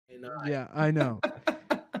Yeah, I know.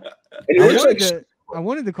 And he looks like I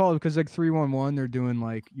wanted to call it because like 311, they're doing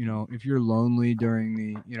like, you know, if you're lonely during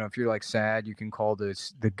the, you know, if you're like sad, you can call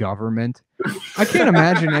this the government. I can't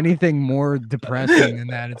imagine anything more depressing than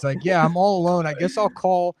that. It's like, yeah, I'm all alone. I guess I'll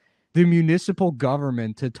call the municipal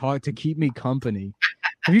government to keep me company.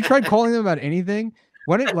 Have you tried calling them about anything?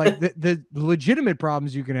 When it like the legitimate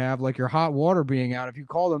problems you can have, like your hot water being out, if you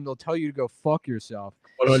call them, they'll tell you to go fuck yourself.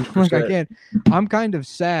 So, like I can't. I'm kind of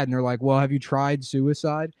sad, and they're like, "Well, have you tried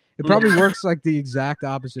suicide?" It probably works like the exact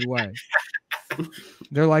opposite way.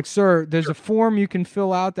 They're like, "Sir, there's a form you can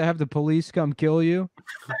fill out to have the police come kill you.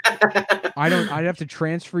 I'd have to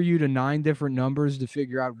transfer you to 9 different numbers to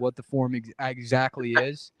figure out what the form exactly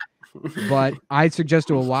is. But I'd suggest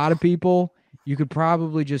to a lot of people, you could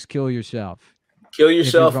probably just kill yourself. Kill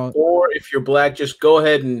yourself, or if you're black, just go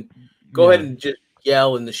ahead and just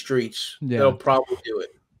yell in the streets. Yeah. They'll probably do it.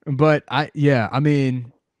 But I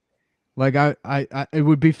mean, like I it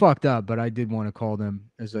would be fucked up, but I did want to call them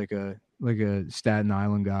as like a Staten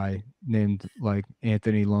Island guy named like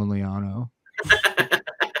Anthony Loneliano.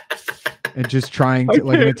 And just trying to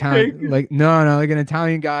like an Italian, like like an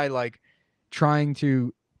Italian guy, like trying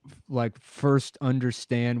to like first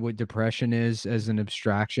understand what depression is as an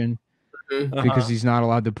abstraction. Because he's not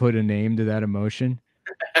allowed to put a name to that emotion.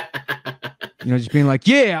 You know, just being like,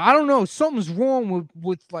 yeah, I don't know, something's wrong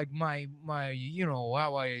with like my you know,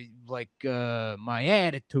 how I like my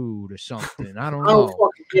attitude or something. I don't know. I don't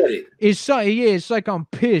fucking get it. It's like I'm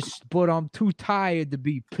pissed, but I'm too tired to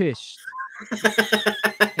be pissed.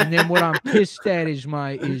 And then what I'm pissed at is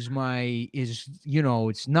you know,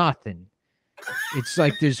 it's nothing. It's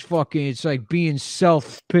like this fucking. It's like being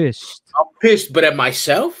self-pissed. I'm pissed, but at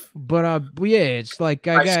myself. But yeah, it's like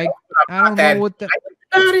I don't know what the.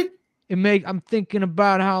 I'm thinking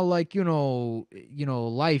about how like you know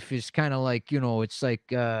life is kind of like, you know, it's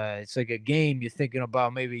like a game. You're thinking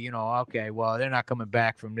about maybe, you know, okay, well, they're not coming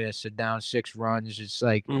back from this. They're down 6 runs. It's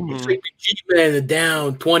like it's like the G-Man are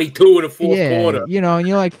down 22 in the fourth quarter. You know, and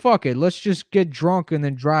you're like, fuck it, let's just get drunk and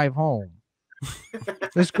then drive home.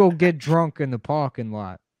 Let's go get drunk in the parking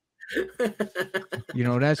lot. You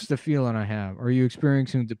know, that's the feeling I have. Are you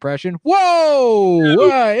experiencing depression? Whoa!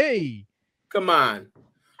 Hey! Come on.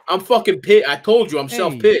 I'm fucking pissed. I told you I'm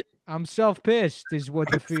self-pissed. I'm self-pissed is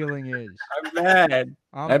what the feeling is. I'm mad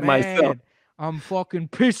at myself. I'm fucking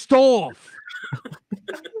pissed off.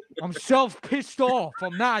 I'm self-pissed off.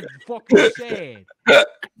 I'm not fucking sad.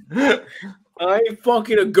 I ain't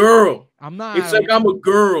fucking a girl. I'm not. It's like I'm a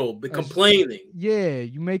girl, but complaining. Yeah,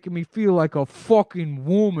 you're making me feel like a fucking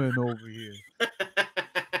woman over here.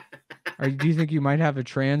 Do you think you might have a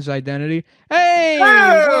trans identity? Hey,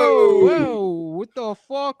 whoa, what the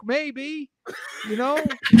fuck? Maybe, you know.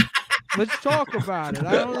 Let's talk about it.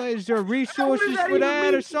 I don't know. Is there resources for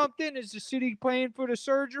that or something? Is the city paying for the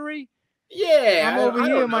surgery? Yeah, I'm over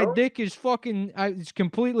here. My dick is fucking. It's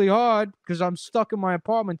completely hard because I'm stuck in my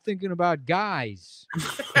apartment thinking about guys.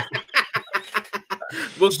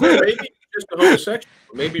 Well, so maybe you're just a homosexual.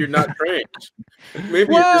 Maybe you're not trans.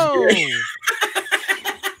 Maybe you're just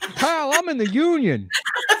pal, I'm in the union.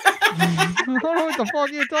 I don't know what the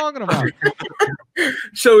fuck you're talking about.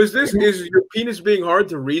 So is your penis being hard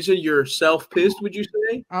to reason? You're self-pissed, would you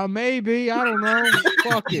say? Maybe. I don't know.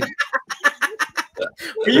 Fuck it.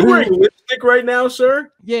 Are you wearing lipstick right now,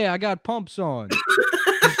 sir? Yeah, I got pumps on.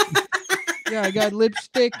 Yeah, I got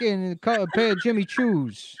lipstick and a pair of Jimmy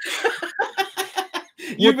Choos.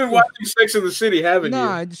 You've been watching Sex and the City, haven't you?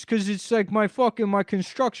 Nah, it's because it's like my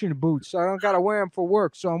construction boots. I don't gotta wear them for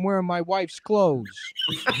work, so I'm wearing my wife's clothes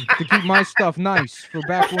to keep my stuff nice for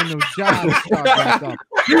back when the jobs start back up.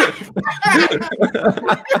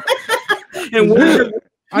 And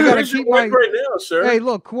I gotta keep my right now, sir. Hey,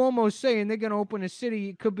 look, Cuomo's saying they're gonna open a city.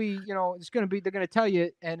 It could be, you know, they're gonna tell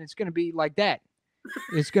you, and it's gonna be like that.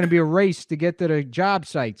 It's gonna be a race to get to the job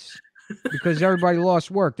sites because everybody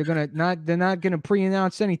lost work. They're not gonna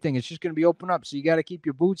pre-announce anything. It's just gonna be open up. So you gotta keep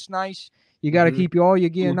your boots nice. You gotta keep all your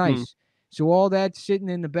gear nice. So all that sitting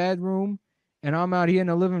in the bedroom, and I'm out here in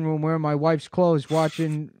the living room wearing my wife's clothes,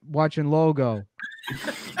 watching Logo.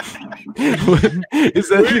 Is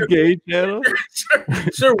that the gay channel?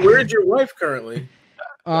 Sir, where's your wife currently?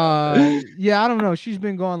 Yeah, I don't know. She's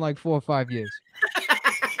been gone like 4 or 5 years.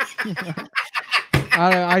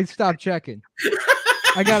 I stopped checking.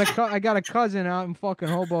 I got a cousin out in fucking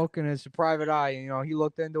Hoboken as a private eye. You know, he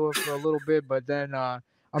looked into it for a little bit, but then I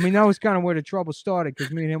mean, that was kind of where the trouble started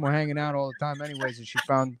because me and him were hanging out all the time anyways, and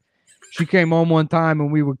she came home one time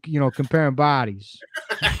and we were, you know, comparing bodies.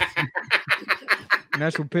 And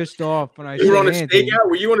that's what pissed off when I You were on a Anthony. stakeout?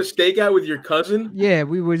 Were you on a stakeout with your cousin? Yeah,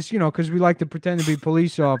 we was, because we like to pretend to be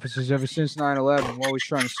police officers ever since 9/11. We're always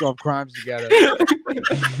trying to solve crimes together.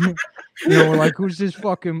 We're like, who's this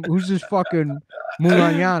fucking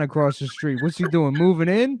Mulanyan across the street? What's he doing? Moving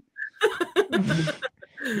in?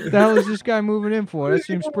 The hell is this guy moving in for? That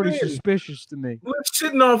seems pretty suspicious to me. Let's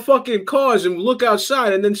sit in our fucking cars and look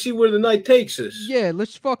outside and then see where the night takes us. Yeah,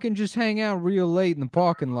 let's fucking just hang out real late in the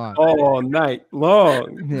parking lot. All night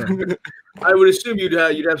long. Yeah. I would assume you'd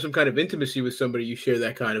have some kind of intimacy with somebody you share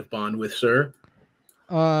that kind of bond with, sir.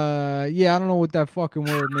 Yeah, I don't know what that fucking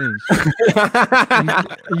word means.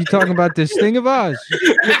 Are you talking about this thing of ours?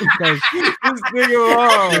 Because This thing of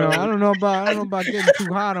ours. I don't know about getting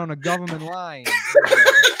too hot on a government line.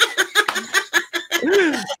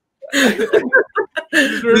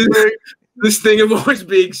 This thing of ours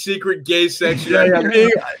being secret gay section.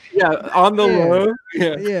 On the low.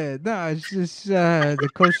 Yeah, no, it's just the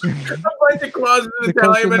Costa, Like the closet the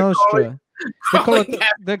Costa Nostra.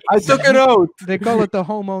 I took an oath. They call it the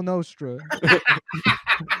Homo Nostra.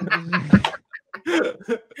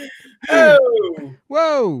 Oh.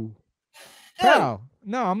 Whoa. Wow.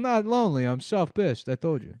 No, I'm not lonely. I'm self-pissed. I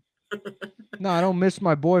told you. No, I don't miss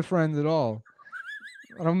my boyfriend at all.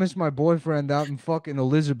 I don't miss my boyfriend out in fucking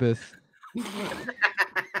Elizabeth.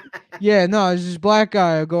 Yeah, no, it's this black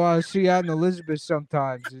guy I go out and see out in Elizabeth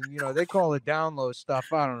sometimes. And, they call it download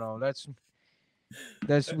stuff. I don't know. That's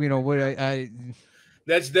what I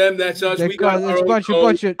That's them. That's us. We got it's a bunch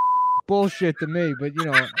of bullshit to me, but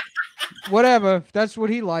whatever. If that's what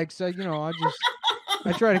he likes. I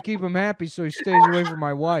try to keep him happy so he stays away from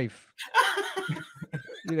my wife.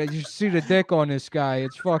 You see the dick on this guy.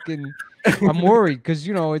 It's fucking. I'm worried because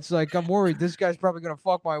it's like I'm worried this guy's probably gonna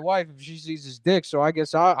fuck my wife if she sees his dick. So I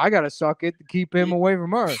guess I gotta suck it to keep him away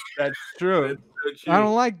from her. That's true. I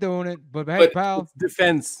don't like doing it, but hey, pal,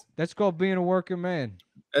 defense. That's called being a working man.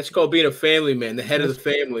 That's called being a family man, the head of the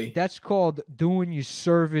family. That's called doing your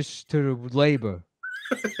service to the labor.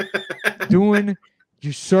 Doing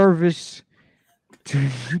your service to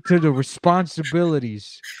the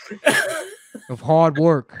responsibilities of hard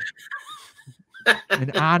work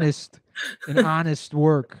and honest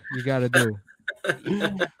work you got to do.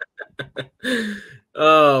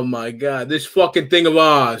 Oh my God, this fucking thing of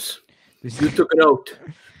ours. You took an oath.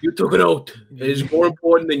 You took an oath. It is more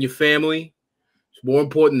important than your family. It's more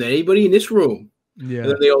important than anybody in this room. Yeah.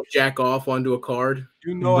 And then they all jack off onto a card.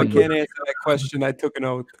 I can't answer that question. I took an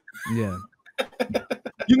oath. Yeah.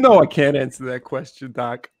 I can't answer that question,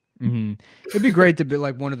 Doc. Mm-hmm. It'd be great to be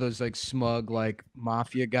like one of those like smug like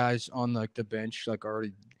mafia guys on like the bench, like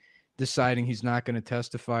already deciding he's not going to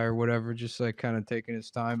testify or whatever, just like kind of taking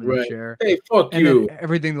his time in the chair. Hey, fuck and you.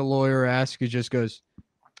 Everything the lawyer asks, he just goes,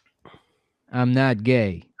 "I'm not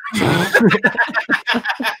gay."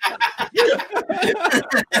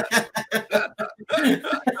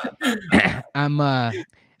 I'm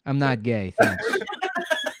not gay, thanks.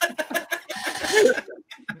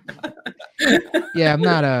 Yeah,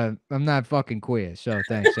 I'm not fucking queer, so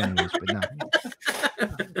thanks anyways, but no.